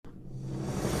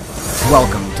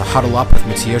Welcome to Huddle Up with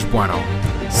Matias Bueno.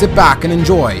 Sit back and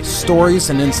enjoy stories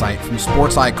and insight from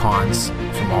sports icons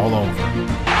from all over.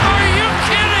 Are you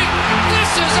kidding?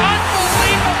 This is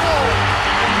unbelievable!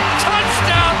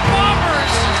 Touchdown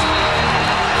Bombers!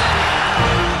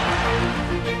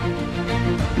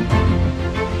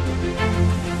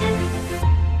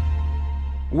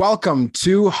 Welcome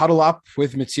to Huddle Up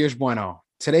with Matias Bueno.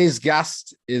 Today's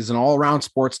guest is an all-around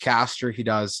sportscaster. He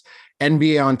does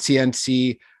NBA on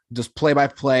TNT, does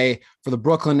play-by-play for the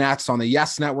Brooklyn Nets on the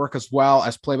Yes Network, as well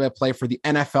as play-by-play for the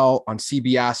NFL on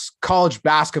CBS, college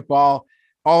basketball,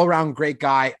 all-around great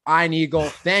guy, Ian Eagle.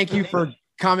 Thank you for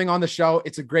coming on the show.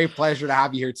 It's a great pleasure to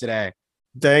have you here today.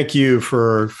 Thank you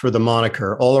for the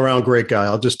moniker, all-around great guy.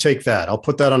 I'll just take that. I'll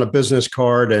put that on a business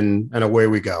card and away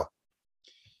we go.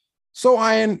 So,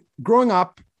 Ian, growing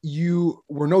up, you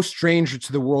were no stranger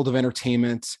to the world of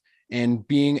entertainment and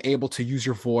being able to use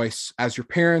your voice, as your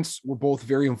parents were both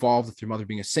very involved, with your mother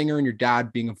being a singer and your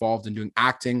dad being involved in doing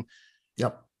acting.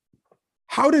 Yep.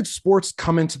 How did sports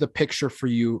come into the picture for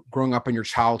you growing up in your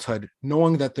childhood,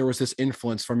 knowing that there was this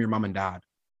influence from your mom and dad?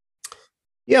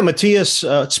 Yeah, Matias,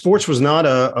 sports was not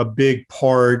a big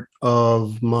part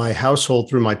of my household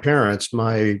through my parents.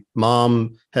 My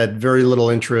mom had very little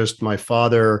interest. My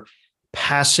father,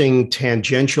 passing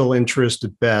tangential interest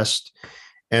at best.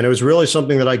 And it was really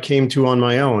something that I came to on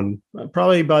my own.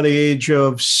 Probably by the age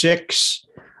of 6,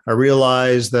 I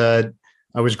realized that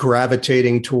I was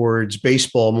gravitating towards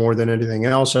baseball more than anything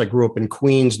else. I grew up in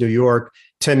Queens, New York,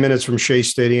 10 minutes from Shea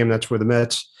Stadium. That's where the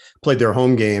Mets played their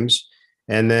home games.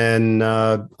 And then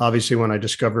obviously when I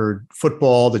discovered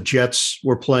football, the Jets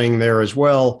were playing there as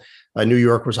well. New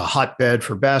York was a hotbed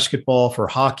for basketball, for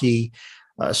hockey.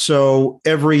 So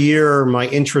every year my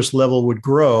interest level would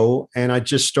grow, and I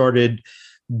just started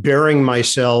burying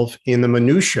myself in the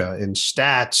minutia, in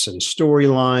stats and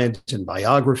storylines and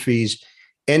biographies.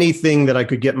 Anything that I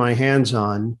could get my hands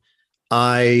on,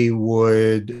 I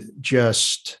would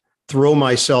just throw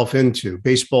myself into.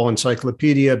 Baseball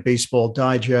Encyclopedia, Baseball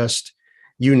Digest,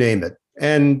 you name it.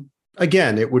 And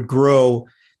again, it would grow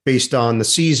based on the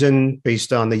season,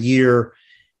 based on the year.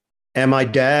 And my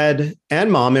dad and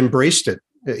mom embraced it.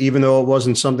 Even though it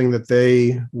wasn't something that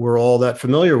they were all that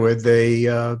familiar with,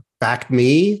 they backed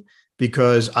me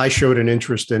because I showed an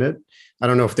interest in it. I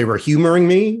don't know if they were humoring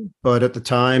me, but at the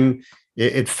time,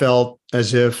 it felt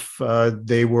as if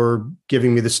they were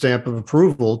giving me the stamp of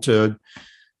approval to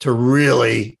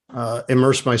really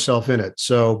immerse myself in it.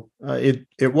 So it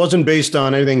wasn't based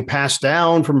on anything passed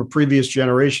down from a previous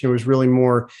generation. It was really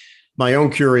more my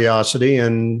own curiosity.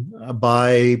 And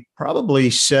by probably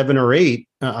 7 or 8,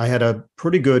 I had a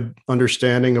pretty good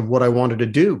understanding of what I wanted to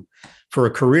do for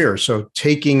a career. So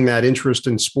taking that interest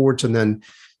in sports and then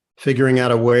figuring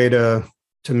out a way to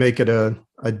make it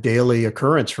a daily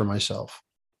occurrence for myself.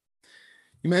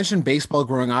 You mentioned baseball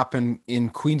growing up in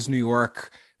Queens, New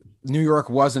York. New York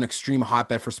was an extreme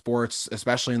hotbed for sports,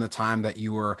 especially in the time that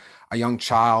you were a young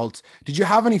child. Did you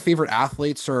have any favorite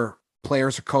athletes or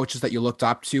players or coaches that you looked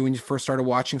up to when you first started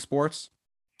watching sports?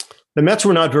 The Mets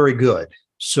were not very good.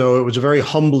 So it was a very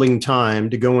humbling time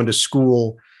to go into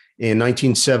school in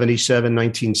 1977,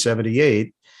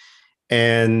 1978,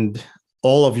 and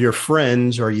all of your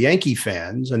friends are Yankee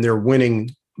fans and they're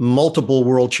winning multiple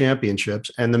world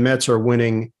championships, and the Mets are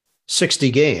winning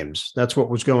 60 games. That's what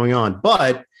was going on.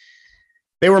 But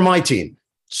they were my team.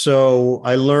 So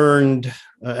I learned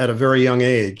at a very young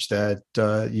age that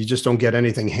you just don't get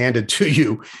anything handed to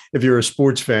you. If you're a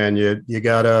sports fan, you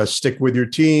got to stick with your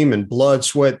team, and blood,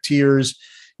 sweat, tears,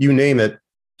 you name it.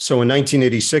 So in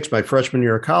 1986, my freshman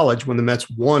year of college, when the Mets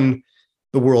won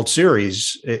the World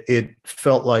Series, it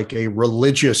felt like a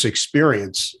religious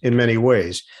experience in many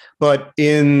ways. But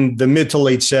in the mid to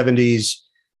late 70s,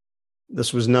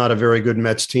 this was not a very good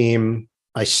Mets team.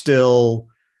 I still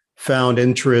found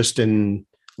interest in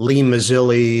Lee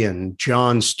Mazzilli and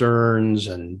John Stearns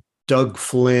and Doug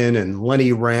Flynn and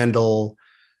Lenny Randle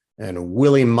and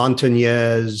Willie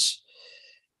Montañez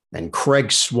and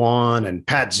Craig Swan and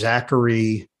Pat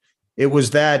Zachary. It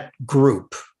was that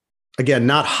group. Again,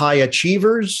 not high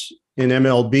achievers in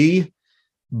MLB,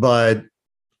 but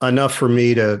enough for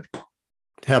me to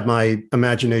have my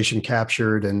imagination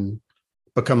captured and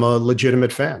become a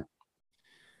legitimate fan.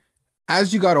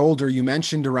 As you got older, you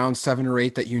mentioned around 7 or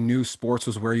 8 that you knew sports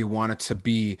was where you wanted to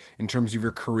be in terms of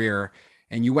your career,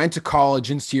 and you went to college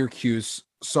in Syracuse.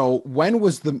 So when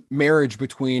was the marriage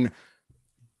between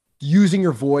using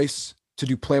your voice to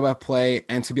do play-by-play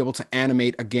and to be able to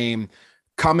animate a game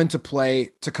come into play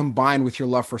to combine with your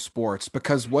love for sports?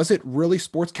 Because was it really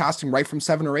sports casting right from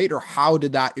 7 or 8, or how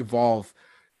did that evolve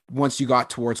once you got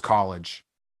towards college?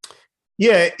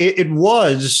 Yeah, it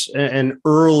was an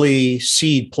early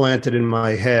seed planted in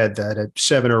my head that at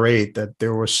 7 or 8, that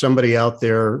there was somebody out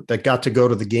there that got to go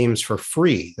to the games for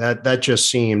free. That just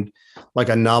seemed like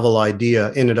a novel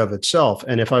idea in and of itself.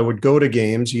 And if I would go to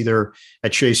games either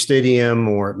at Shea Stadium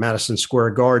or at Madison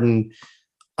Square Garden,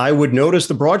 I would notice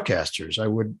the broadcasters. I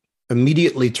would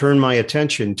immediately turn my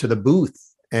attention to the booth,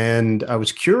 and I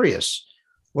was curious.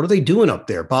 What are they doing up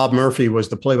there? Bob Murphy was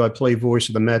the play-by-play voice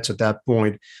of the Mets at that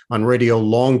point on radio,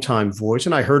 longtime voice.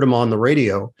 And I heard him on the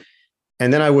radio.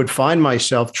 And then I would find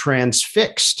myself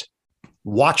transfixed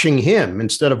watching him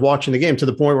instead of watching the game, to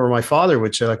the point where my father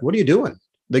would say, like, what are you doing?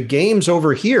 The game's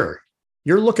over here.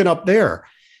 You're looking up there.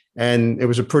 And it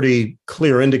was a pretty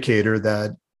clear indicator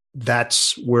that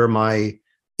that's where my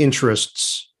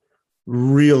interests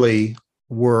really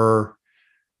were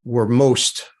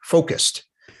most focused.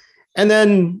 And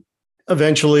then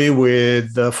eventually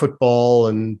with football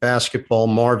and basketball,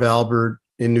 Marv Albert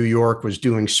in New York was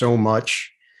doing so much.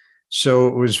 So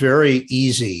it was very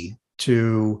easy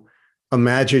to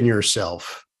imagine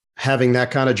yourself having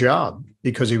that kind of job,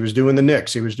 because he was doing the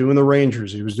Knicks, he was doing the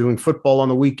Rangers, he was doing football on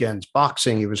the weekends,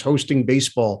 boxing, he was hosting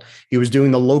baseball, he was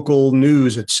doing the local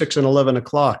news at 6 and 11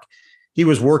 o'clock. He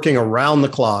was working around the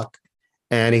clock,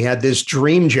 and he had this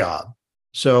dream job.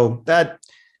 So that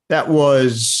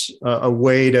was a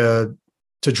way to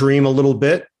dream a little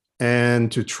bit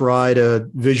and to try to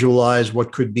visualize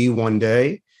what could be one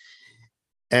day.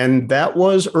 And that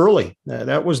was early.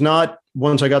 That was not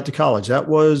once I got to college. That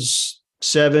was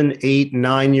 7, 8,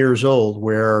 9 years old,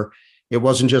 where it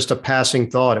wasn't just a passing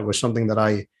thought. It was something that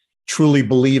I truly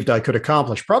believed I could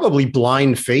accomplish. Probably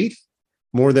blind faith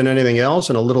more than anything else,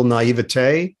 and a little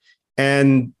naivete,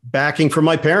 and backing from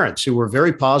my parents, who were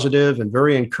very positive and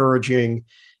very encouraging.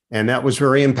 And that was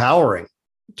very empowering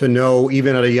to know,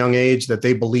 even at a young age, that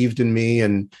they believed in me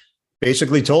and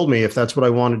basically told me if that's what I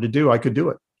wanted to do, I could do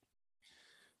it.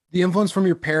 The influence from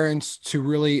your parents to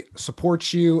really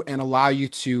support you and allow you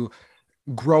to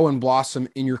grow and blossom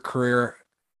in your career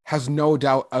has no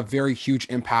doubt a very huge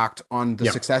impact on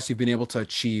the success you've been able to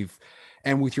achieve.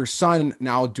 And with your son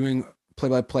now doing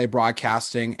play-by-play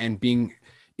broadcasting and being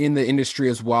in the industry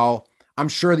as well, I'm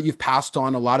sure that you've passed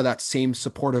on a lot of that same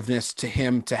supportiveness to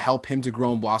him to help him to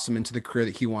grow and blossom into the career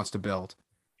that he wants to build.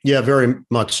 Yeah, very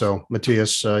much so,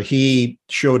 Matthias. He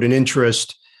showed an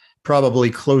interest probably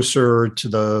closer to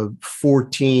the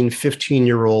 14,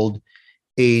 15-year-old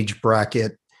age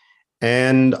bracket.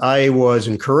 And I was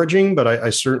encouraging, but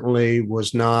I certainly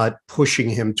was not pushing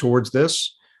him towards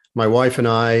this. My wife and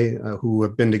I, who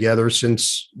have been together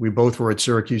since we both were at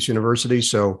Syracuse University,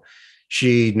 so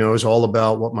she knows all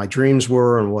about what my dreams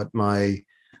were and what my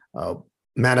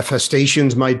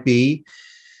manifestations might be.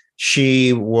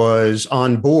 She was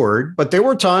on board, but there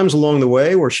were times along the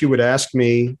way where she would ask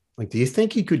me, like, do you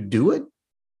think he could do it?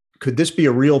 Could this be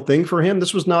a real thing for him?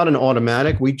 This was not an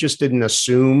automatic. We just didn't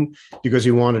assume because he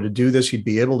wanted to do this, he'd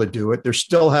be able to do it. There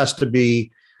still has to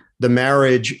be the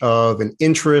marriage of an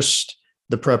interest,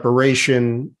 the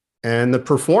preparation, and the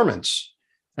performance.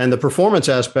 And the performance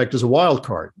aspect is a wild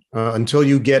card until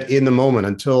you get in the moment,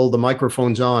 until the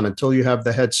microphone's on, until you have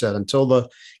the headset, until the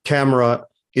camera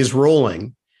is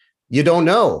rolling. You don't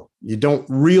know. You don't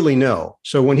really know.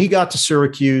 So when he got to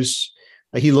Syracuse,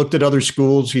 he looked at other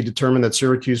schools. He determined that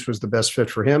Syracuse was the best fit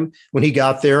for him. When he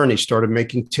got there and he started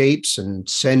making tapes and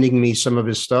sending me some of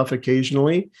his stuff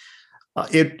occasionally,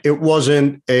 it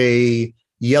wasn't a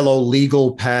yellow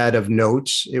legal pad of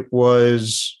notes. It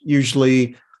was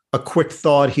usually a quick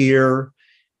thought here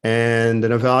and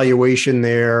an evaluation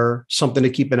there, something to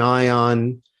keep an eye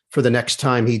on for the next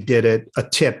time he did it, a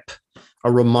tip,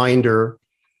 a reminder,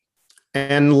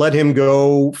 and let him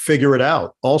go figure it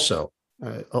out also.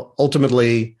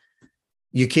 Ultimately,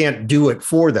 you can't do it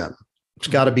for them. It's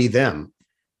got to be them.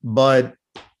 But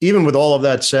even with all of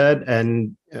that said,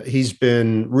 and he's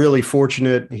been really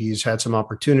fortunate, he's had some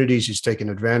opportunities, he's taken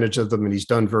advantage of them, and he's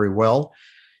done very well.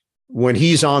 When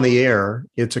he's on the air,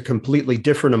 it's a completely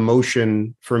different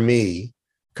emotion for me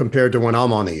compared to when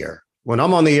I'm on the air. When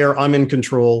I'm on the air, I'm in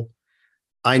control.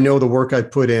 I know the work I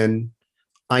put in.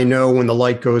 I know when the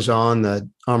light goes on that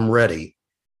I'm ready.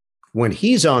 When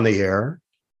he's on the air,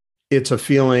 it's a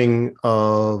feeling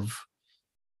of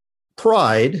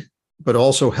pride, but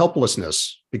also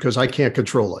helplessness because I can't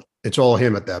control it. It's all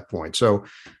him at that point. So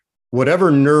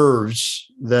whatever nerves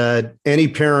that any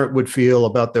parent would feel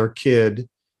about their kid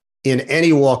in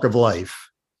any walk of life,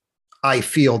 I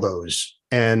feel those,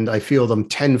 and I feel them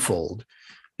tenfold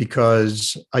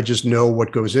because I just know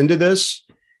what goes into this,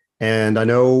 and I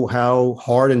know how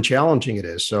hard and challenging it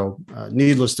is. So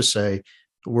needless to say,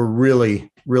 we're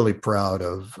really, really proud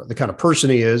of the kind of person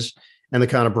he is and the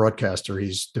kind of broadcaster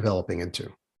he's developing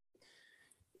into.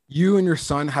 You and your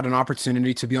son had an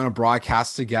opportunity to be on a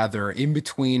broadcast together in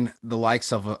between the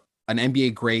likes of an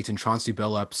NBA great and Chauncey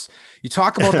Billups. You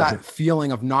talk about that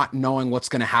feeling of not knowing what's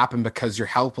going to happen because you're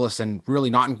helpless and really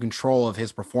not in control of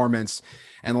his performance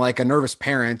and like a nervous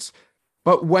parent.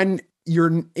 But when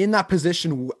you're in that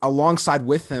position alongside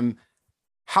with him,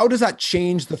 how does that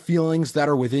change the feelings that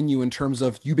are within you in terms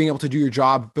of you being able to do your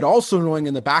job, but also knowing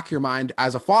in the back of your mind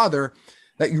as a father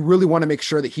that you really want to make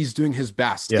sure that he's doing his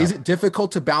best? Yeah. Is it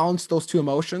difficult to balance those two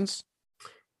emotions?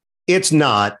 It's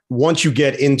not. Once you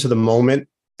get into the moment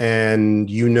and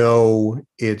you know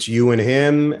it's you and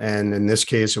him, and in this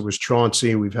case, it was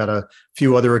Chauncey. We've had a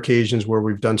few other occasions where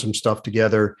we've done some stuff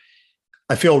together.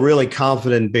 I feel really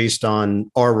confident based on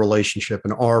our relationship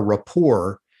and our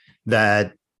rapport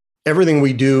that everything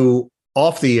we do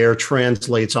off the air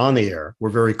translates on the air. We're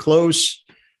very close.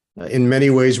 In many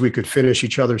ways, we could finish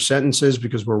each other's sentences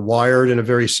because we're wired in a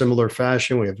very similar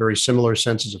fashion. We have very similar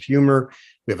senses of humor.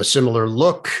 We have a similar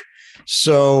look.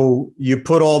 So you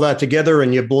put all that together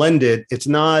and you blend it. It's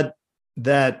not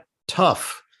that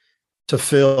tough to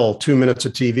fill 2 minutes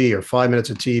of TV or 5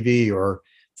 minutes of TV or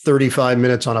 35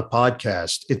 minutes on a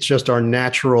podcast. It's just our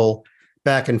natural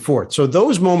back and forth. So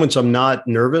those moments, I'm not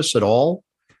nervous at all.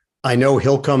 I know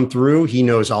he'll come through. He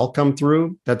knows I'll come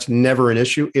through. That's never an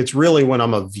issue. It's really when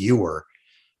I'm a viewer,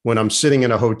 when I'm sitting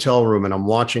in a hotel room and I'm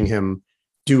watching him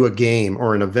do a game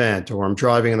or an event, or I'm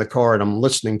driving in the car and I'm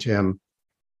listening to him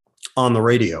on the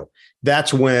radio.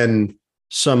 That's when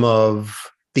some of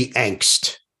the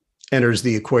angst enters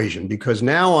the equation, because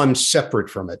now I'm separate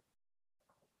from it.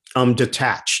 I'm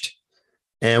detached.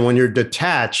 And when you're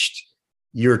detached,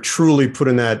 you're truly put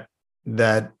in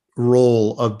that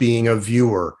role of being a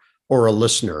viewer or a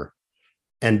listener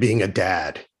and being a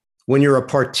dad. When you're a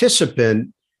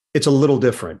participant, it's a little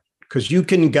different because you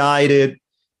can guide it.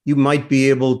 You might be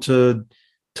able to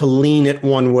lean it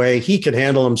one way. He can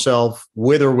handle himself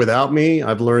with or without me.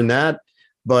 I've learned that.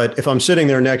 But if I'm sitting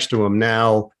there next to him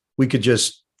now, we could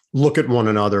just look at one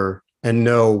another and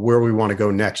know where we want to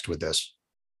go next with this.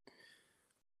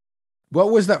 What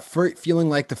was that feeling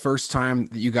like the first time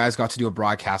that you guys got to do a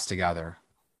broadcast together?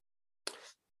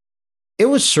 It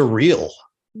was surreal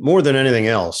more than anything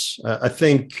else. I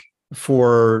think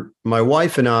for my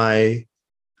wife and I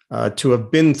to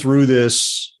have been through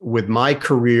this with my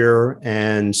career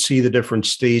and see the different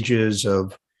stages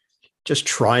of just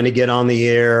trying to get on the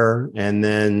air and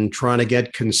then trying to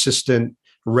get consistent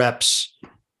reps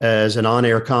as an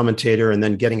on-air commentator and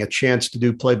then getting a chance to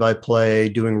do play-by-play,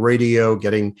 doing radio,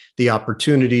 getting the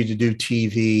opportunity to do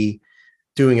TV,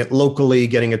 doing it locally,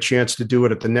 getting a chance to do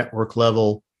it at the network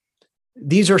level.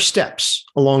 These are steps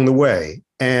along the way.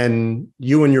 And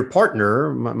you and your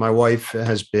partner, my wife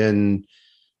has been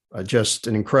just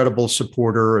an incredible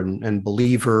supporter and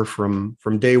believer from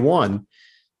day one.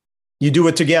 You do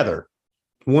it together.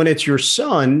 When it's your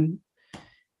son,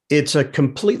 it's a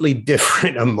completely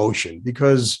different emotion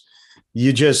because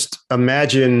you just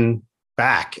imagine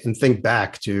back and think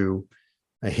back to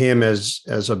him as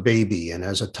a baby and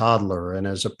as a toddler and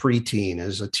as a preteen,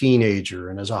 as a teenager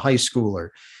and as a high schooler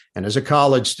and as a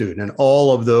college student. And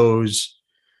all of those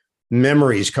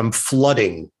memories come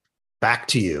flooding back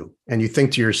to you. And you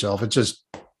think to yourself, it's just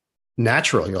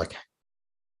natural. You're like,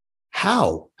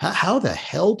 how the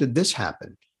hell did this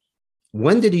happen?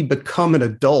 When did he become an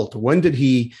adult? When did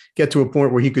he get to a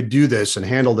point where he could do this and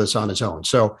handle this on his own?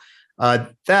 So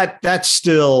that's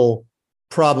still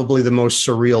probably the most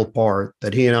surreal part,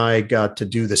 that he and I got to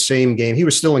do the same game. He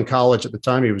was still in college at the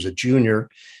time. He was a junior.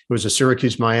 It was a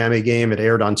Syracuse-Miami game. It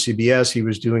aired on CBS. He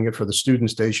was doing it for the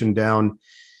student station down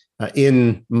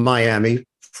in Miami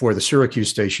for the Syracuse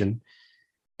station.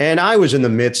 And I was in the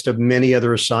midst of many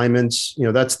other assignments. You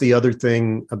know, that's the other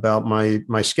thing about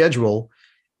my schedule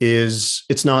is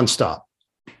it's nonstop.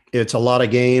 It's a lot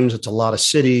of games. It's a lot of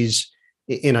cities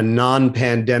in a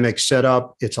non-pandemic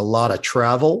setup. It's a lot of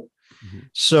travel. Mm-hmm.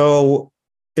 So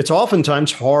it's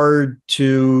oftentimes hard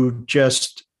to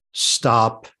just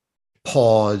stop,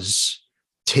 pause,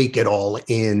 take it all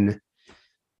in.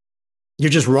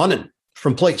 You're just running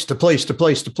from place to place to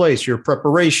place to place. Your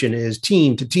preparation is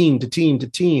team to team to team to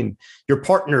team. Your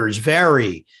partners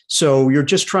vary. So you're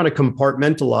just trying to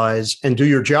compartmentalize and do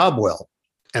your job well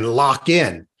and lock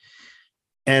in.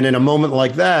 And in a moment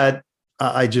like that,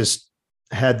 I just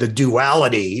had the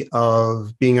duality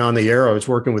of being on the air. I was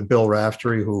working with Bill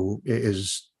Raftery, who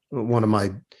is one of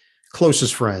my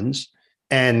closest friends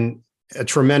and a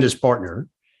tremendous partner.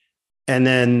 And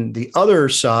then the other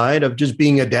side of just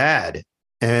being a dad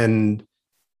and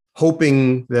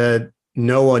hoping that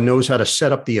Noah knows how to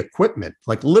set up the equipment,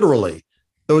 like literally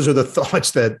Those are the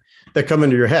thoughts that come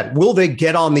into your head. Will they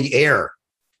get on the air?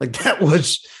 Like that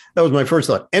was my first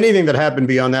thought. Anything that happened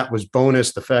beyond that was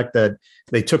bonus. The fact that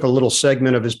they took a little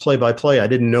segment of his play-by-play, I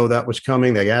didn't know that was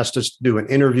coming. They asked us to do an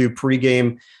interview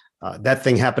pregame. That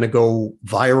thing happened to go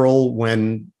viral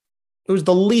when it was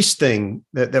the least thing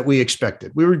that we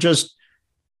expected. We were just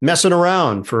messing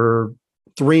around for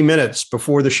 3 minutes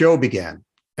before the show began.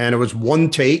 And it was one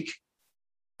take.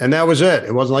 And that was it.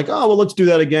 It wasn't like, oh, well, let's do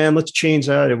that again. Let's change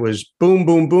that. It was boom,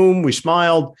 boom, boom. We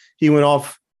smiled. He went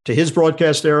off to his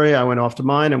broadcast area. I went off to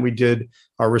mine, and we did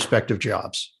our respective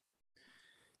jobs.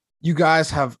 You guys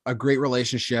have a great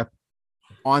relationship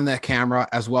on the camera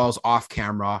as well as off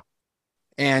camera.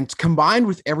 And combined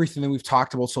with everything that we've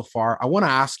talked about so far, I want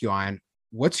to ask you, Ian,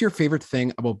 what's your favorite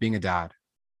thing about being a dad?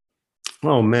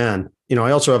 Oh, man.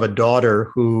 I also have a daughter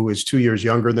who is 2 years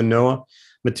younger than Noah,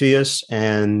 Matthias,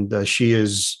 and she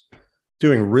is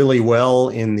doing really well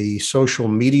in the social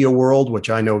media world, which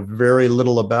I know very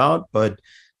little about, but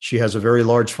she has a very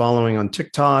large following on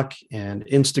TikTok and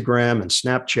Instagram and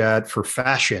Snapchat for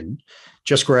fashion.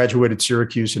 Just graduated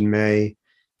Syracuse in May.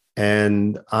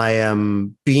 And I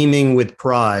am beaming with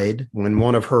pride when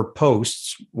one of her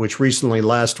posts, which recently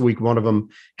last week, one of them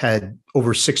had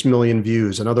over 6 million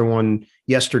views. Another one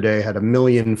yesterday had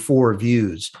 1,000,004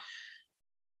 views.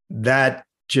 That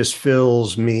just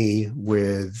fills me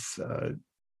with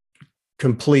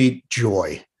complete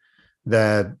joy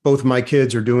that both my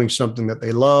kids are doing something that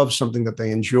they love, something that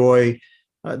they enjoy.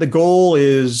 The goal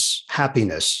is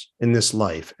happiness in this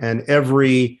life, and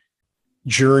every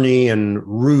journey and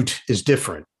route is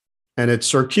different, and it's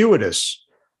circuitous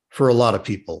for a lot of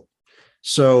people.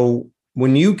 So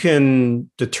when you can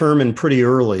determine pretty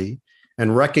early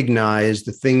and recognize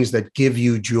the things that give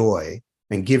you joy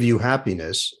and give you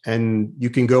happiness, and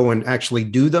you can go and actually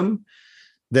do them,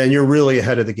 then you're really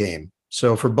ahead of the game.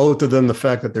 So for both of them, the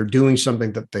fact that they're doing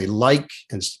something that they like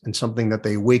and something that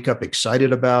they wake up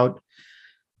excited about,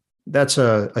 that's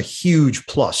a huge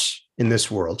plus in this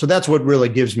world. So that's what really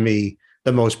gives me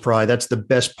the most pride. That's the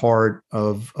best part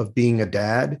of being a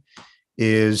dad,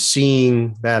 is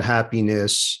seeing that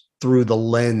happiness through the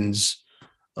lens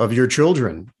of your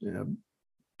children,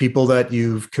 people that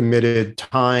you've committed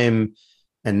time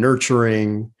and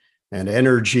nurturing and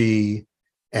energy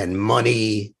and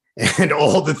money and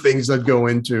all the things that go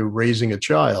into raising a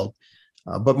child.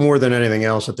 But more than anything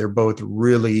else, that they're both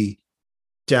really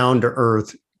down to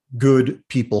earth, good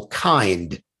people,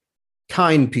 kind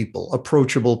people,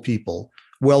 approachable people,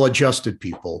 well-adjusted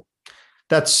people.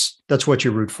 That's what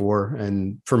you root for.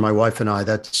 And for my wife and I,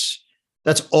 that's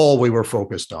all we were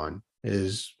focused on,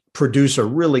 is produce a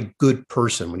really good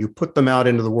person. When you put them out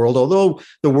into the world, although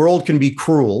the world can be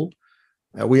cruel,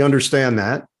 we understand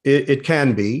that it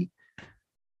can be,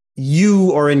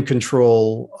 you are in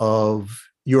control of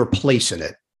your place in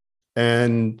it.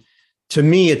 And to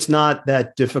me, it's not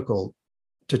that difficult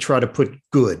to try to put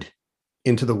good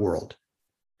into the world.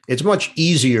 It's much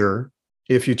easier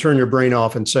if you turn your brain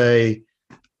off and say,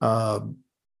 I'm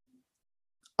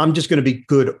just going to be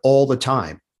good all the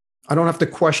time. I don't have to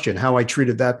question how I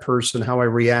treated that person, how I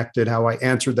reacted, how I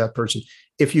answered that person.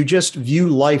 If you just view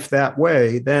life that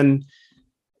way, then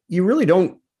you really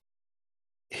don't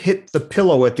hit the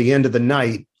pillow at the end of the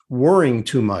night worrying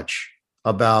too much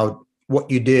about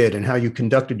what you did and how you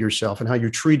conducted yourself and how you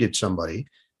treated somebody,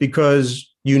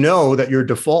 because you know that your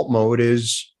default mode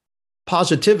is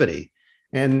positivity.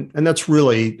 And that's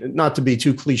really, not to be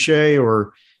too cliche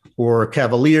or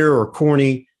cavalier or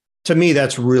corny, to me,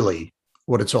 that's really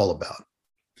what it's all about.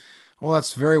 Well,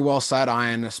 that's very well said,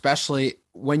 Ian, especially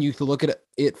when you look at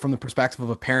it from the perspective of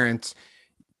a parent.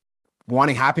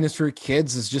 Wanting happiness for your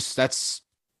kids is just, that's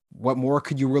what more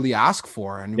could you really ask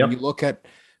for? And Yep. when you look at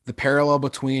the parallel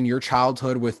between your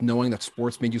childhood with knowing that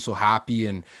sports made you so happy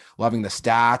and loving the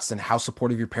stats and how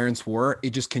supportive your parents were,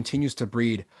 it just continues to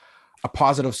breed a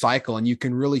positive cycle. And you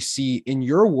can really see in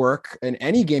your work, in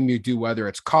any game you do, whether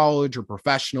it's college or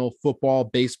professional, football,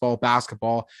 baseball,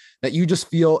 basketball, that you just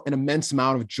feel an immense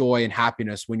amount of joy and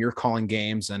happiness when you're calling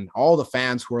games. And all the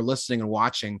fans who are listening and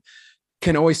watching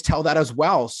can always tell that as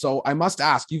well. So I must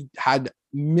ask, you've had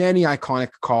many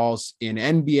iconic calls in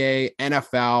NBA,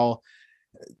 NFL,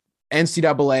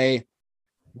 NCAA.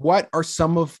 What are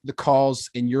some of the calls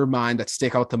in your mind that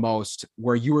stick out the most,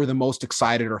 where you were the most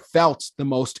excited or felt the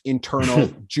most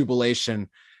internal jubilation?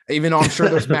 Even though I'm sure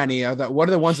there's many, what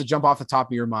are the ones that jump off the top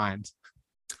of your mind?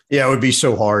 Yeah, it would be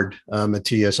so hard,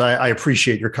 Matthias. I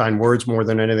appreciate your kind words more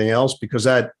than anything else, because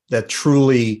that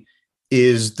truly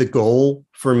is the goal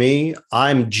for me.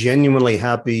 I'm genuinely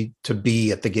happy to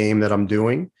be at the game that I'm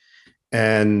doing.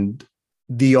 And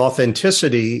the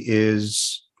authenticity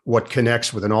is what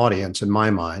connects with an audience in my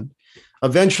mind.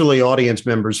 Eventually, audience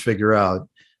members figure out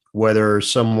whether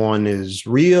someone is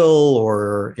real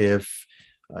or if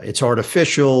it's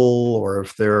artificial or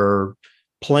if they're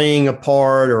playing a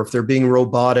part or if they're being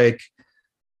robotic.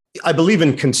 I believe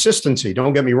in consistency.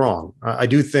 Don't get me wrong. I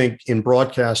do think in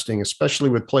broadcasting, especially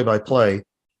with play-by-play,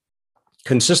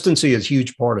 consistency is a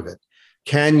huge part of it.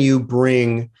 Can you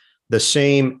bring the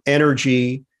same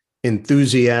energy,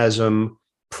 enthusiasm,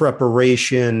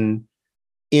 preparation,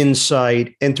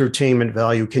 insight, entertainment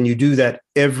value? Can you do that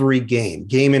every game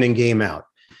in and game out?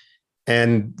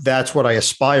 And that's what I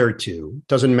aspire to.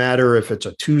 Doesn't matter if it's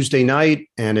a Tuesday night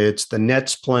and it's the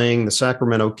Nets playing the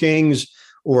Sacramento Kings,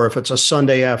 or if it's a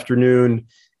Sunday afternoon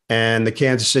and the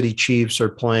Kansas City Chiefs are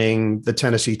playing the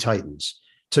Tennessee Titans.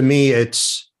 To me,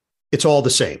 it's all the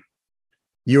same.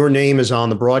 Your name is on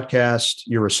the broadcast.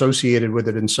 You're associated with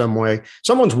it in some way.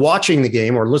 Someone's watching the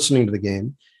game or listening to the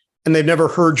game, and they've never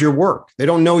heard your work. They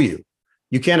don't know you.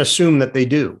 You can't assume that they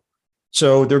do.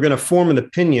 So they're going to form an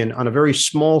opinion on a very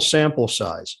small sample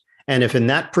size. And if in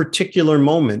that particular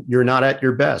moment you're not at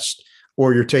your best,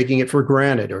 or you're taking it for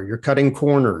granted, or you're cutting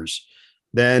corners,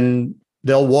 then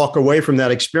they'll walk away from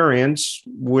that experience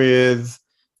with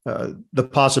the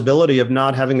possibility of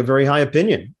not having a very high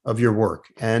opinion of your work.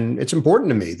 And it's important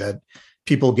to me that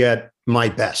people get my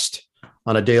best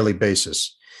on a daily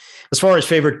basis. As far as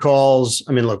favorite calls,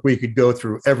 I mean, look, we could go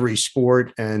through every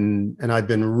sport, and I've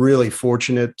been really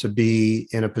fortunate to be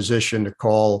in a position to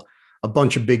call a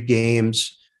bunch of big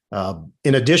games.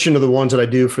 In addition to the ones that I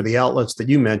do for the outlets that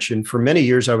you mentioned, for many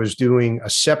years, I was doing a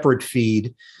separate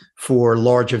feed for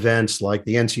large events like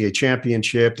the NCAA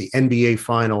championship, the NBA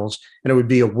finals, and it would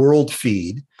be a world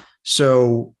feed.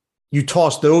 So you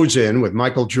toss those in with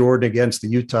Michael Jordan against the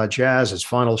Utah Jazz, his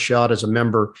final shot as a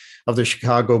member of the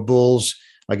Chicago Bulls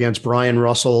against Brian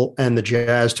Russell and the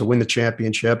Jazz to win the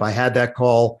championship. I had that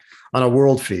call on a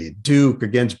world feed. Duke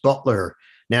against Butler,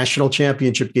 national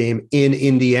championship game in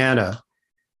Indiana.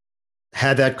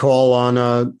 Had that call on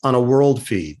a world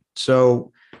feed.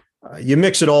 So you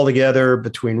mix it all together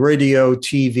between radio,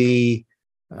 TV,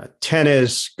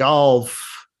 tennis,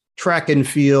 golf, track and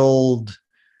field.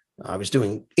 I was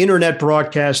doing internet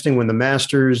broadcasting when the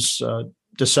Masters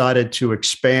decided to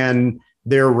expand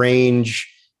their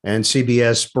range, and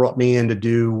CBS brought me in to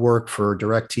do work for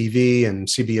DirecTV, and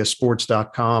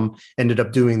CBSSports.com. Ended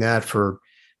up doing that for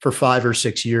 5 or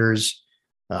 6 years.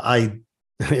 I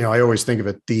always think of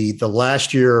it. The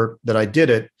last year that I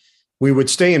did it, we would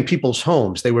stay in people's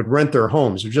homes. They would rent their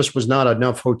homes. There just was not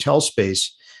enough hotel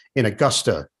space in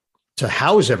Augusta to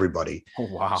house everybody. Oh,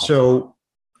 wow. So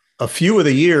a few of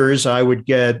the years I would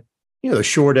get, the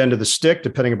short end of the stick,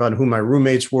 depending upon who my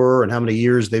roommates were and how many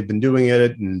years they've been doing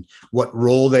it and what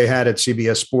role they had at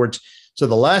CBS Sports. So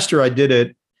the last year I did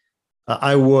it,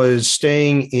 I was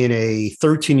staying in a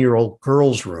 13-year-old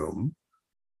girl's room,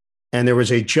 and there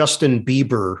was a Justin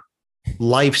Bieber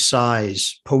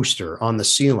life-size poster on the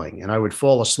ceiling, and I would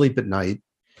fall asleep at night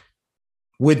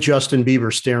with Justin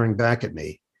Bieber staring back at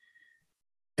me.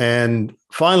 And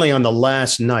finally on the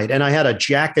last night, and I had a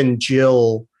Jack and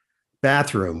Jill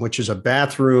bathroom, which is a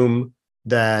bathroom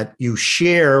that you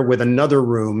share with another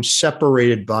room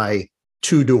separated by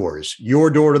 2 doors, your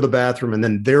door to the bathroom and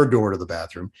then their door to the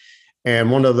bathroom.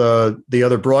 And one of the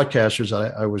other broadcasters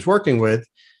I was working with,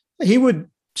 he would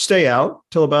stay out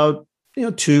till about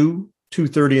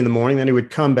 2:30 in the morning. Then he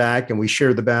would come back and we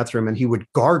shared the bathroom, and he would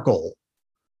gargle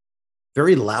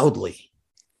very loudly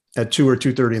at 2 or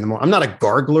 2:30 in the morning. I'm not a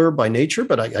gargler by nature,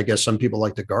 but I guess some people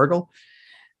like to gargle.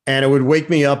 And it would wake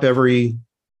me up every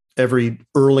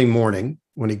early morning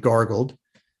when he gargled.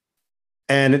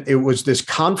 And it was this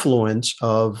confluence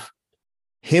of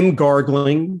him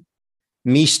gargling,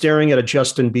 me staring at a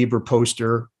Justin Bieber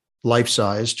poster,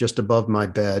 life-size, just above my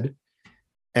bed,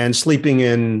 and sleeping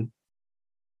in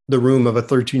the room of a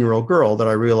 13-year-old girl, that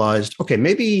I realized, okay,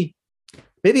 maybe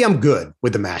I'm good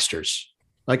with the Masters.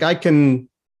 Like I can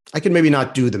maybe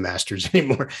not do the Masters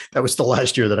anymore. That was the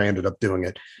last year that I ended up doing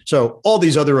it. So all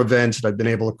these other events that I've been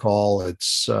able to call,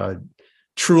 it's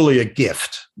truly a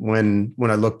gift when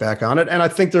I look back on it. And I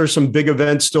think there's some big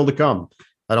events still to come.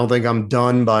 I don't think I'm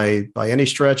done by any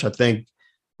stretch. I think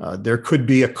there could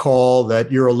be a call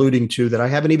that you're alluding to that I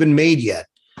haven't even made yet,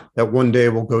 that one day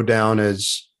will go down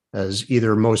as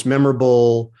either most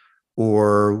memorable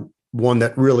or one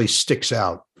that really sticks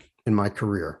out in my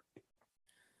career.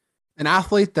 An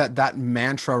athlete that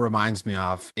mantra reminds me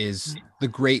of is the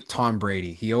great Tom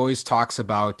Brady. He always talks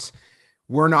about,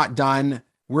 we're not done.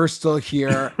 We're still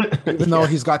here, even though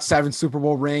he's got 7 Super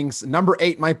Bowl rings. Number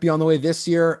 8 might be on the way this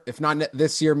year. If not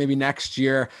this year, maybe next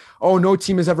year. Oh, no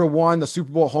team has ever won the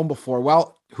Super Bowl home before.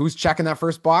 Well, Who's checking that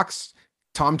first box?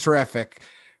 Tom Terrific.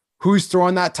 Who's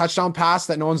throwing that touchdown pass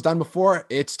that no one's done before?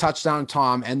 It's touchdown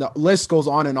Tom. And the list goes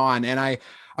on and on. And I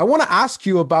want to ask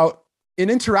you about an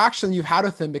interaction you've had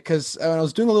with him, because I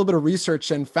was doing a little bit of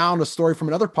research and found a story from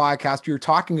another podcast. You were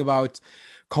talking about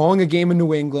calling a game in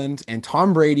New England and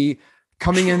Tom Brady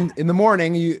coming in the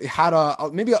morning. You had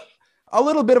maybe a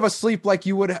little bit of a sleep like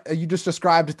you just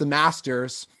described at the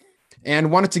Masters,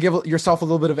 and wanted to give yourself a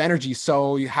little bit of energy.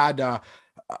 So you had a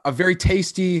very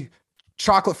tasty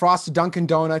chocolate frosted Dunkin'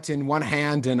 Donut in one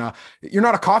hand, and you're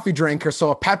not a coffee drinker,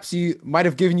 so a Pepsi might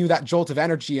have given you that jolt of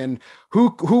energy. And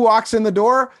who walks in the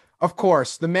door? Of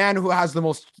course, the man who has the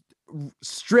most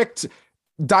strict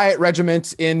diet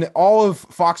regiment in all of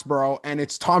Foxborough, and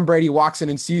it's Tom Brady walks in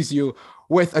and sees you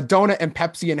with a donut and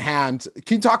Pepsi in hand.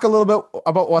 Can you talk a little bit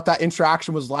about what that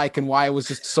interaction was like and why it was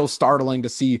just so startling to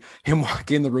see him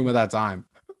walk in the room at that time?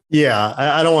 Yeah,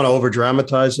 I don't want to over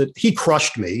dramatize it. He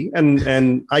crushed me,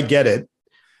 and I get it,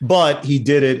 but he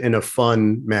did it in a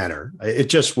fun manner.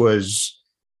 It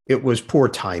was poor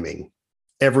timing.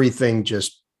 Everything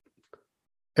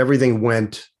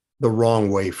went the wrong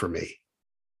way for me.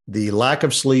 The lack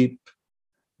of sleep,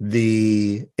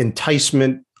 the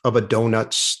enticement of a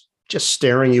donut just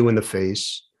staring you in the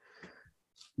face,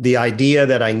 the idea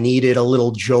that I needed a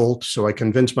little jolt. So I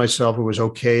convinced myself it was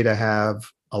okay to have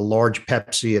a large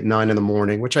Pepsi at 9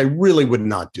 a.m, which I really would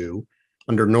not do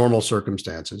under normal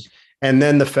circumstances. And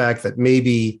then the fact that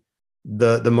maybe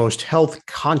the most health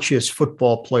conscious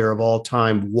football player of all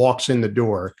time walks in the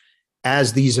door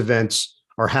as these events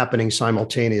are happening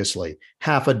simultaneously.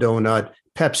 Half a donut,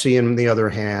 Pepsi in the other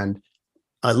hand.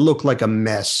 I look like a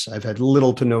mess. I've had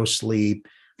little to no sleep,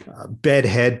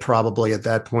 bedhead probably at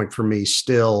that point for me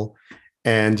still,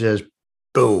 and just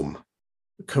boom,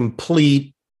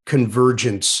 complete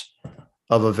convergence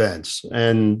of events.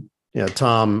 And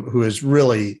Tom, who is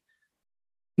really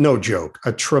no joke,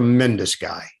 a tremendous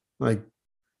guy. Like,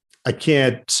 I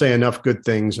can't say enough good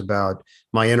things about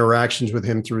my interactions with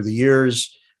him through the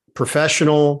years.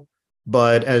 Professional,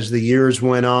 but as the years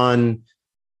went on,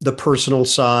 the personal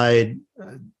side,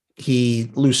 he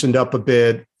loosened up a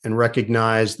bit and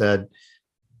recognized that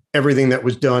everything that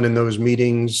was done in those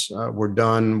meetings were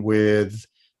done with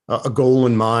a goal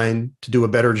in mind, to do a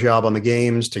better job on the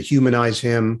games, to humanize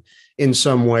him in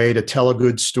some way, to tell a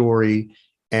good story,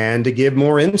 and to give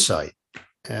more insight.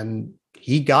 And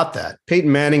he got that.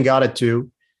 Peyton Manning got it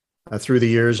too. Through the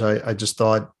years, I just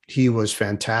thought he was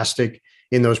fantastic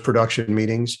in those production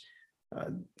meetings.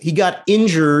 He got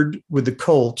injured with the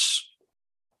Colts,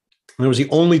 and it was the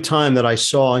only time that I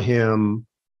saw him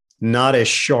not as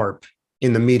sharp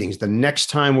in the meetings. The next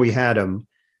time we had him,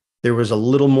 there was a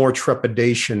little more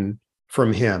trepidation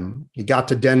from him. He got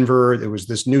to Denver. There was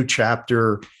this new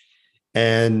chapter,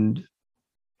 and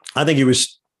I think he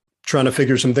was trying to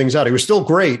figure some things out. He was still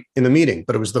great in the meeting,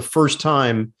 but it was the first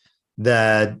time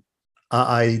that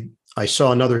I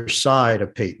saw another side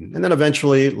of Peyton. And then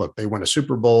eventually, look, they win a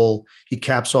Super Bowl. He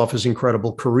caps off his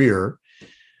incredible career.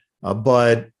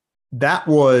 But that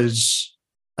was,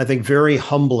 I think, very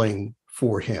humbling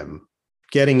for him,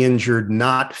 getting injured,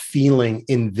 not feeling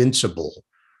invincible.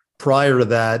 Prior to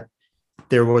that,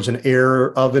 there was an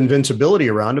air of invincibility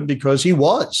around him because he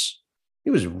was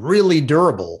really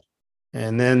durable.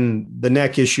 And then the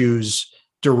neck issues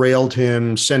derailed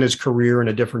him, sent his career in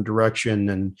a different direction.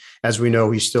 And as we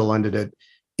know, he still ended it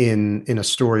in a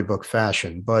storybook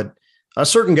fashion. But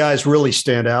certain guys really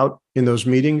stand out in those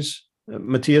meetings,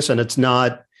 Matthias, and it's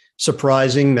not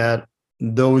surprising that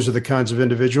those are the kinds of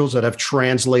individuals that have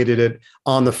translated it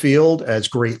on the field as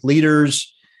great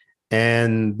leaders,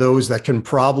 and those that can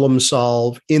problem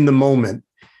solve in the moment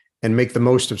and make the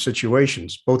most of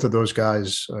situations. Both of those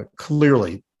guys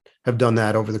clearly have done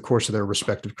that over the course of their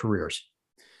respective careers.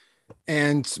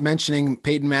 And mentioning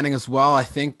Peyton Manning as well, I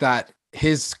think that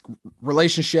his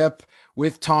relationship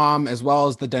with Tom, as well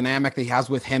as the dynamic that he has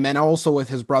with him and also with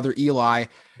his brother Eli,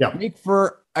 make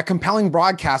for a compelling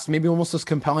broadcast, maybe almost as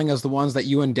compelling as the ones that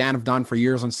you and Dan have done for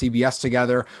years on CBS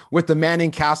together with the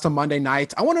Manning cast on Monday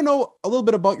night. I want to know a little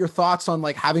bit about your thoughts on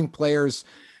like having players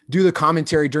do the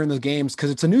commentary during the games,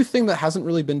 because it's a new thing that hasn't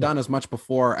really been done as much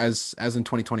before as in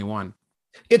 2021.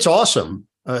 It's awesome.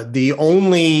 The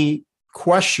only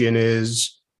question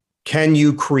is, can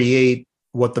you create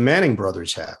what the Manning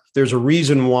brothers have? There's a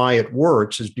reason why it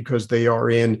works, is because they are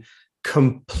in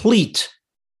complete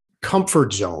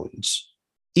comfort zones,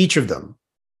 each of them.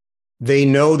 They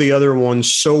know the other one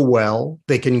so well.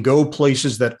 They can go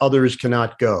places that others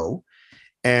cannot go,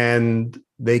 and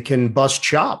they can bust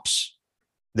chops.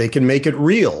 They can make it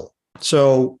real.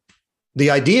 So the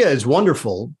idea is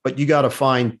wonderful, but you got to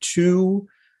find two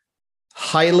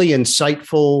highly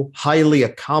insightful, highly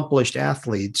accomplished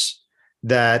athletes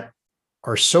that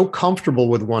are so comfortable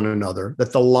with one another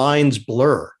that the lines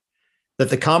blur, that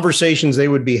the conversations they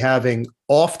would be having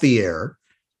off the air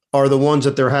are the ones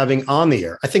that they're having on the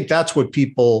air. I think that's what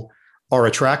people are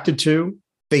attracted to.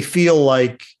 They feel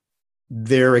like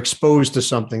they're exposed to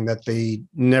something that they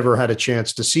never had a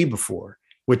chance to see before,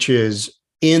 which is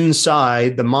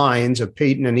inside the minds of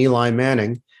Peyton and Eli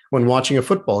Manning when watching a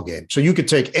football game. So you could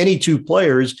take any two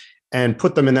players and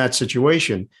put them in that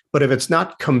situation. But if it's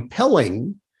not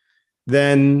compelling,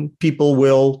 then people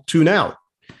will tune out.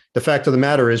 The fact of the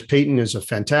matter is Peyton is a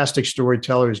fantastic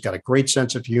storyteller. He's got a great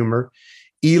sense of humor.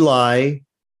 Eli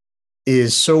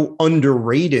is so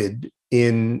underrated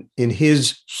in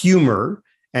his humor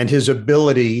and his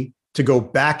ability to go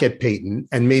back at Peyton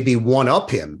and maybe one up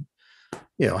him.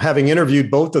 You know, having interviewed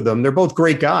both of them, they're both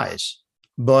great guys.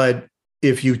 But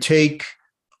if you take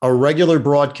a regular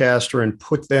broadcaster and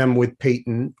put them with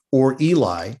Peyton or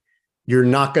Eli, you're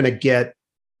not going to get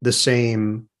the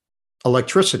same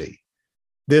electricity.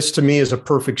 This, to me, is a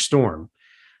perfect storm.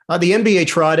 The NBA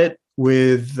tried it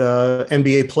with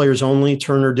NBA players only.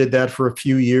 Turner did that for a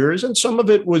few years, and some of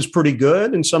it was pretty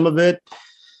good, and some of it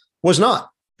was not.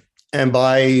 And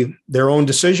by their own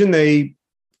decision, they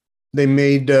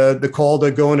made the call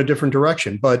to go in a different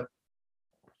direction. But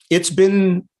it's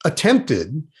been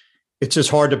attempted. It's just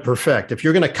hard to perfect. If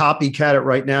you're going to copycat it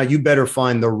right now, you better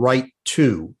find the right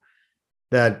two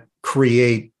that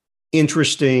create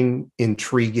interesting,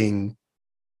 intriguing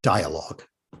dialogue.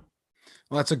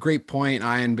 Well, that's a great point,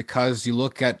 Ian, because you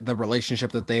look at the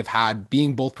relationship that they've had,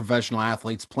 being both professional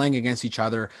athletes, playing against each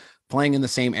other, playing in the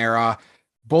same era,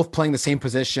 both playing the same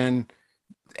position.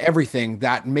 Everything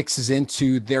that mixes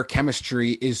into their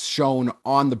chemistry is shown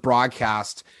on the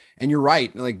broadcast. And you're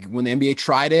right. Like when the NBA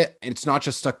tried it, it's not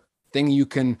just a thing you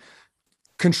can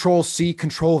control C,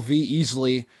 control V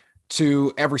easily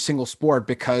to every single sport,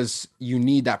 because you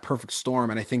need that perfect storm.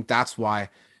 And I think that's why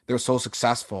they're so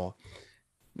successful.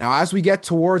 Now, as we get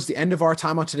towards the end of our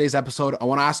time on today's episode, I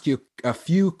want to ask you a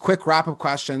few quick wrap-up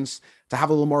questions to have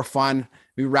a little more fun,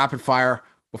 maybe rapid fire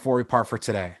before we part for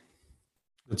today.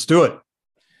 Let's do it.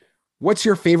 What's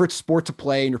your favorite sport to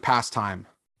play in your pastime?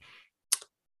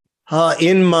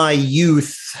 In my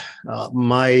youth,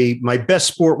 my best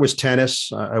sport was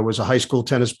tennis. I was a high school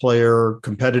tennis player,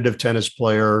 competitive tennis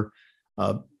player,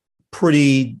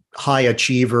 pretty high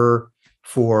achiever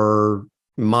for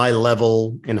my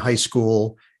level in high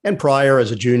school and prior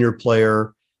as a junior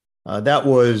player. That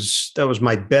was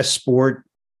my best sport.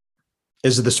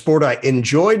 Is it the sport I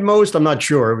enjoyed most? I'm not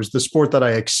sure. It was the sport that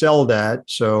I excelled at,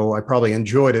 so I probably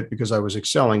enjoyed it because I was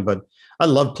excelling. But I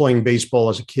loved playing baseball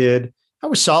as a kid. I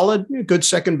was solid, good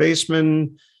second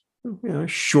baseman,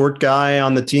 short guy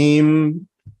on the team,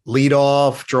 lead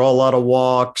off, draw a lot of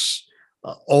walks,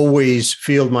 always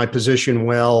field my position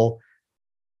well.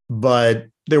 But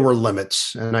there were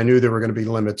limits, and I knew there were going to be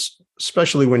limits,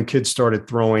 especially when kids started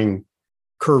throwing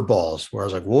curveballs, where I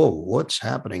was like, whoa, what's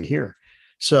happening here?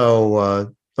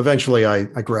 So eventually I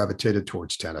gravitated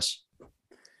towards tennis.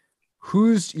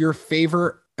 Who's your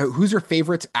favorite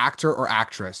actor or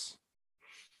actress?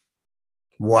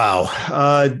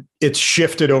 Wow. It's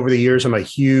shifted over the years. I'm a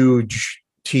huge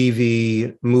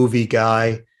TV movie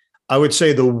guy. I would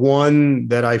say the one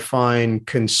that I find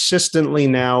consistently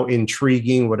now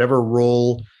intriguing, whatever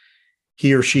role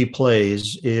he or she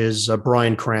plays, is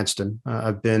Bryan Cranston.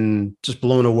 I've been just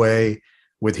blown away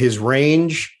with his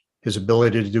range, his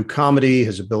ability to do comedy,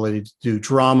 his ability to do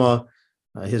drama,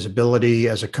 his ability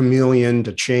as a chameleon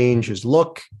to change his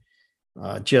look.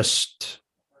 Just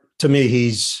to me,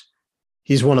 he's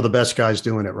one of the best guys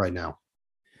doing it right now.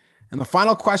 And the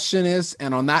final question is,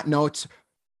 and on that note,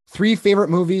 3 favorite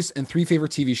movies and 3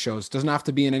 favorite TV shows. Doesn't have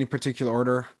to be in any particular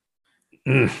order.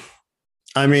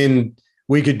 I mean,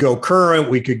 we could go current,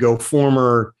 we could go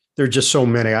former. There are just so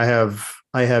many. I have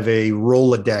a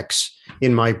Rolodex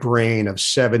in my brain of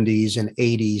 70s and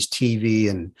 80s TV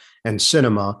and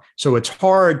cinema. So it's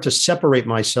hard to separate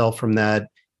myself from that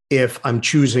if I'm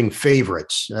choosing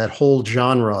favorites, that whole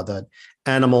genre, that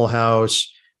Animal House,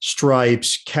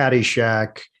 Stripes,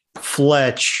 Caddyshack,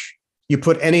 Fletch. You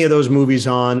put any of those movies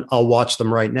on, I'll watch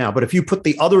them right now. But if you put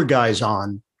the other guys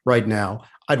on right now,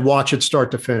 I'd watch it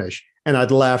start to finish and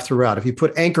I'd laugh throughout. If you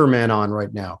put Anchorman on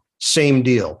right now, same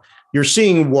deal. You're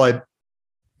seeing what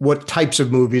types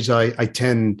of movies I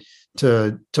tend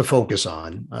to focus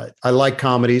on. I like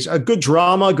comedies, a good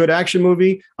drama, a good action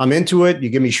movie. I'm into it. You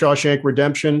give me Shawshank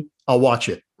Redemption, I'll watch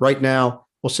it right now.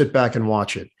 We'll sit back and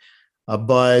watch it.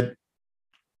 But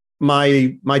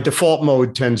my default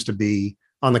mode tends to be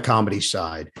on the comedy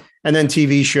side. And then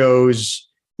TV shows,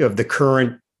 you have the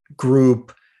current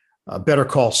group. Better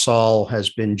Call Saul has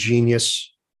been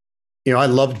genius. I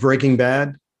loved Breaking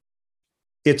Bad.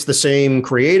 It's the same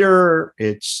creator.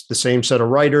 It's the same set of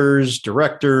writers,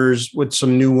 directors, with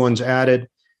some new ones added.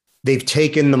 They've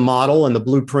taken the model and the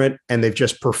blueprint and they've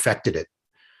just perfected it.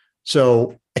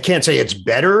 So I can't say it's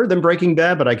better than Breaking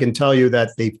Bad, but I can tell you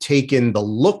that they've taken the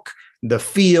look, the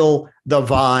feel, the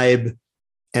vibe,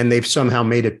 and they've somehow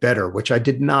made it better, which I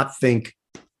did not think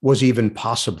was even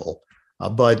possible.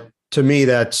 But to me,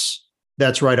 that's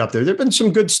right up there. There've been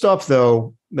some good stuff,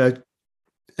 though, that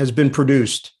has been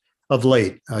produced of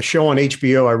late. A show on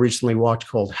HBO I recently watched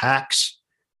called Hacks,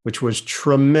 which was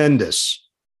tremendous.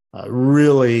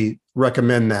 Really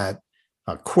recommend that.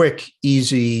 Quick,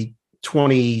 easy,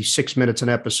 26 minutes an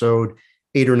episode,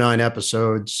 8 or 9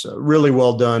 episodes. Really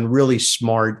well done, really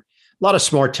smart. A lot of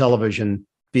smart television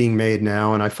being made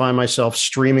now, and I find myself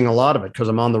streaming a lot of it because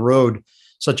I'm on the road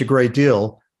such a great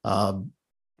deal.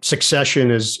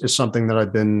 Succession is something that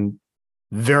I've been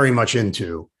very much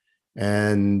into,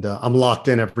 and I'm locked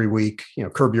in every week.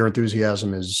 Curb Your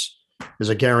Enthusiasm is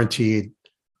a guaranteed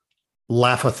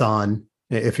laugh-a-thon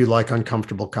if you like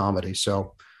uncomfortable comedy.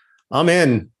 So I'm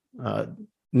in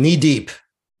knee deep,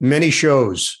 many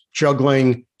shows,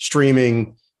 juggling,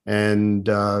 streaming, and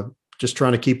just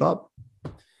trying to keep up.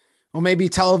 Well, maybe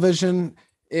television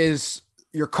is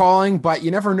your calling, but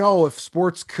you never know if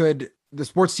the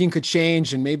sports scene could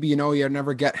change, and maybe, you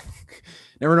never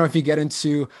know if you get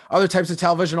into other types of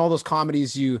television. All those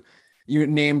comedies you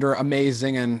named are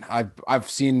amazing, and I've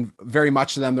seen very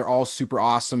much of them. They're all super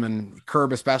awesome, and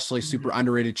Curb especially, super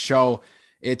underrated show.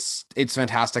 It's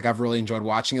fantastic. I've really enjoyed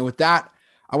watching it. With that,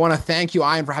 I want to thank you,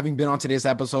 Ian, for having been on today's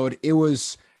episode. It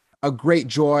was a great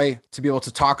joy to be able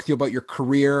to talk with you about your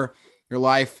career, your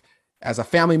life as a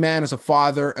family man, as a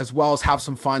father, as well as have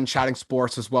some fun chatting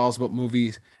sports, as well as about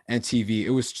movies and TV. It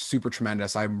was super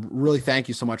tremendous. I really thank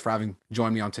you so much for having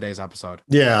joined me on today's episode.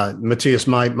 Yeah, Matthias,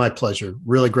 my pleasure.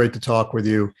 Really great to talk with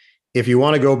you. If you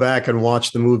want to go back and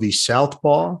watch the movie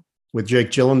Southpaw with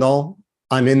Jake Gyllenhaal,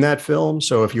 I'm in that film.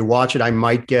 So if you watch it, I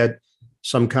might get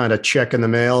some kind of check in the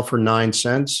mail for 9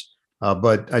 cents.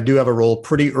 But I do have a role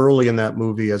pretty early in that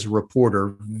movie as a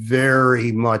reporter,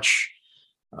 very much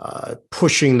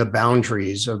pushing the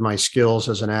boundaries of my skills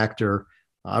as an actor.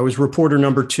 I was reporter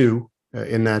number 2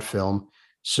 in that film.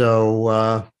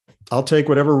 So I'll take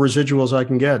whatever residuals I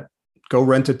can get. Go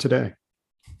rent it today.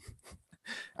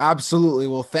 Absolutely.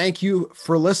 Well, thank you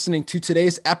for listening to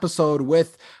today's episode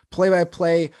with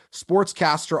play-by-play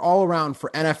sportscaster all around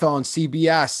for NFL on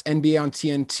CBS, NBA on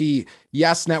TNT,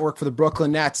 Yes Network for the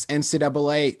Brooklyn Nets,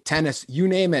 NCAA, tennis, you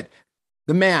name it.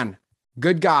 The man,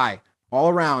 good guy, all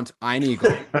around, Ian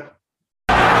Eagle. First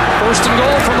and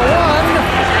goal from the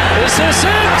 1. Is this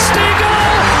it? Stigl!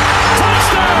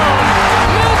 Touchdown!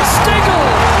 Milt Stigl!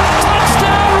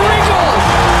 Touchdown Regal!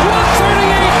 138,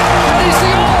 and he's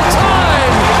the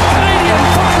all-time Canadian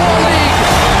Football League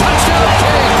touchdown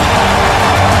king!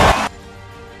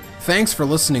 Thanks for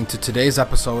listening to today's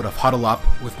episode of Huddle Up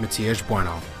with Matias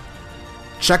Bueno.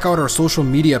 Check out our social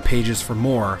media pages for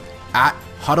more at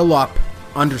huddleup_MB.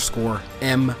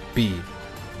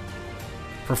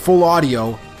 For full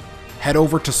audio, head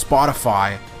over to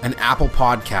Spotify and Apple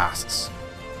Podcasts.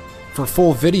 For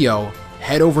full video,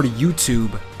 head over to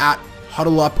YouTube at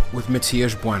Huddle Up with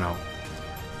Matias Bueno.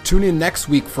 Tune in next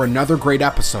week for another great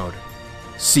episode.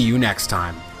 See you next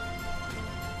time.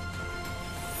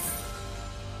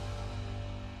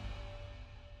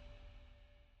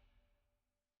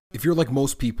 If you're like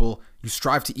most people, you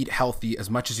strive to eat healthy as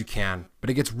much as you can, but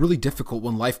it gets really difficult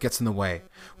when life gets in the way.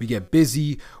 We get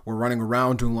busy, we're running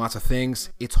around doing lots of things.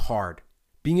 It's hard.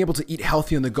 Being able to eat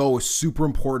healthy on the go is super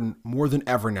important, more than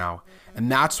ever now.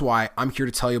 And that's why I'm here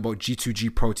to tell you about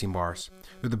G2G protein bars.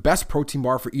 They're the best protein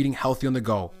bar for eating healthy on the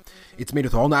go. It's made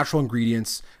with all natural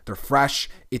ingredients, they're fresh,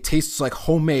 it tastes like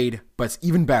homemade, but it's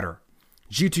even better.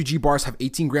 G2G bars have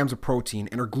 18 grams of protein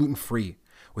and are gluten-free.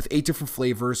 With 8 different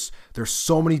flavors, there's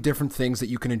so many different things that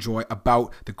you can enjoy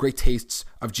about the great tastes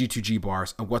of G2G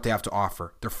bars and what they have to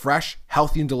offer. They're fresh,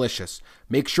 healthy, and delicious.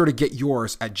 Make sure to get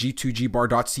yours at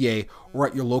g2gbar.ca or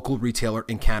at your local retailer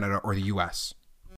in Canada or the US.